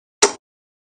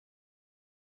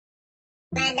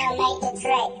Man, don't make the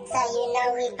track, so you know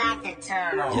we bout to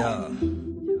turn on.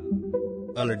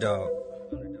 Yeah. Underdog.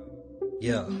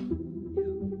 Yeah.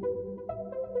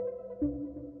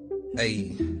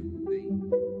 Hey.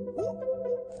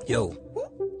 Yo.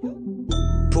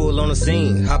 Pull on the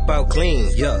scene, hop out clean.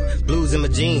 Yeah. Blues in my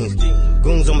jeans,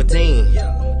 goons on my team.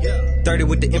 30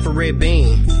 with the infrared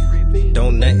beam.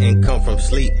 Don't nothing come from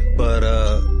sleep but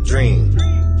a dream.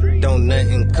 Don't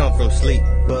nothing come from sleep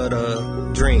but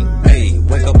a dream. Hey,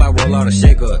 wake up, I roll out a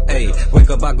shaker. Hey, wake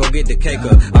up, I go get the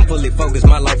caker. I'm fully focused,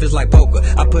 my life is like poker.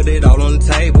 I put it all on the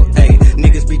table. Hey,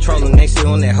 niggas be trolling, they shit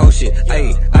on that whole shit.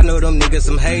 Hey, I know them niggas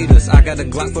some haters. I got a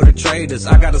Glock for the traders.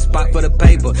 I got a spot for the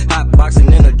paper. Hot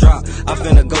boxing in a drop. I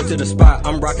finna go to the spot.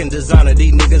 I'm rocking designer.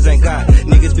 These niggas ain't got.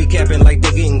 Niggas be capping like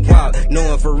they getting guap.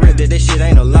 Knowing for real that this shit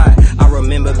ain't a lie. I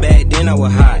remember back then I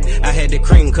was hot. I had the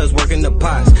cream cause working the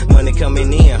pots. Money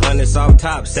coming in, hundreds off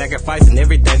top. Sacrificing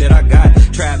everything that I got.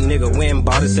 Trap nigga went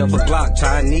bought himself a Glock.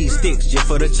 Chinese sticks just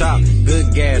for the chop.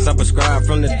 Good gas, I prescribe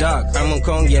from the doc. I'm on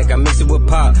cognac, I mix it with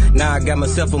pop. Now I got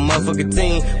myself a motherfucking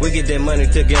team. We get that money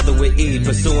together with E,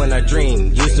 pursuing our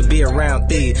dream. Used to be around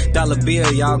thieves. Dollar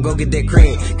bill, y'all go get that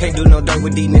cream. Can't do no dirt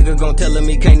with these niggas, gon' tellin'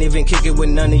 me can't even kick it with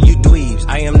none of you dweebs.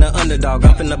 I am the underdog,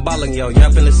 I'm finna ball on y'all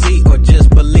finna see or just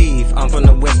believe. I'm from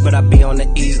the west, but I be on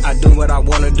the east. I do what I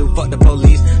wanna do, fuck the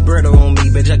police. Murder on me,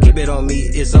 bitch, I keep it on me.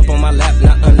 It's up on my lap,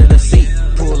 not under the seat.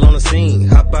 Pull on the scene,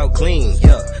 hop out clean,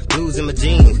 yeah. Blues in my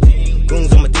jeans,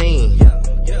 goons on my team.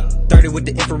 30 with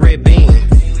the infrared beam.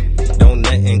 Don't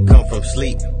nothing come from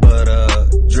sleep but a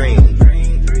dream.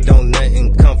 Don't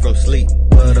nothing come from sleep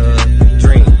but a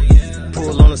dream.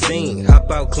 Pull on the scene,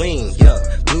 hop out clean, yeah.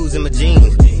 Blues in my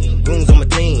jeans, goons on my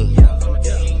team.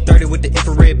 30 with the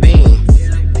infrared beam.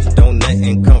 Don't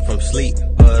nothing come from sleep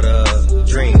but a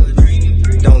dream.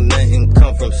 Don't nothing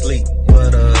come from sleep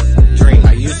but a dream.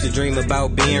 I used to dream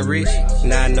about being rich.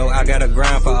 Now I know I gotta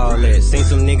grind for all that. Seen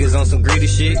some niggas on some greedy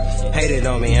shit. Hated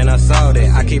on me and I saw that.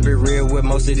 I keep it real with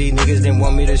most of these niggas. Didn't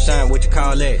want me to shine, what you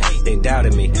call that? They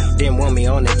doubted me. Didn't want me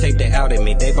on that tape, they outed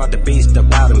me. They bought the beast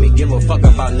about me. Give a fuck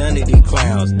about none of these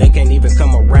clowns. They can't even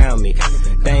come around me.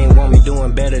 They ain't want me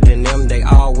doing better than them. They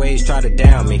always try to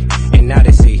down me. And now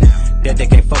they see that they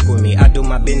can't fuck with me. I do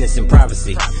my business in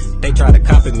privacy. They try to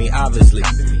copy me, obviously.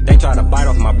 They try to bite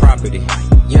off my property.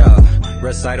 Yeah,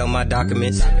 recite on my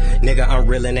documents. Nigga, I'm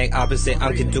real and they opposite.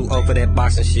 I'm can do over that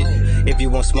boxing shit. If you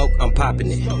want smoke, I'm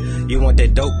popping it. You want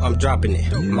that dope, I'm dropping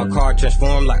it. My car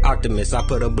transformed like Optimus. I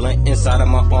put a blunt inside of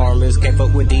my armless. Can't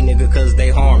fuck with these niggas cause they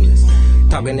harmless.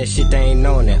 Talking that shit, they ain't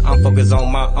knowing it. I'm focused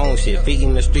on my own shit.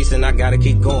 Feeding the streets and I gotta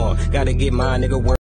keep going. Gotta get my nigga work.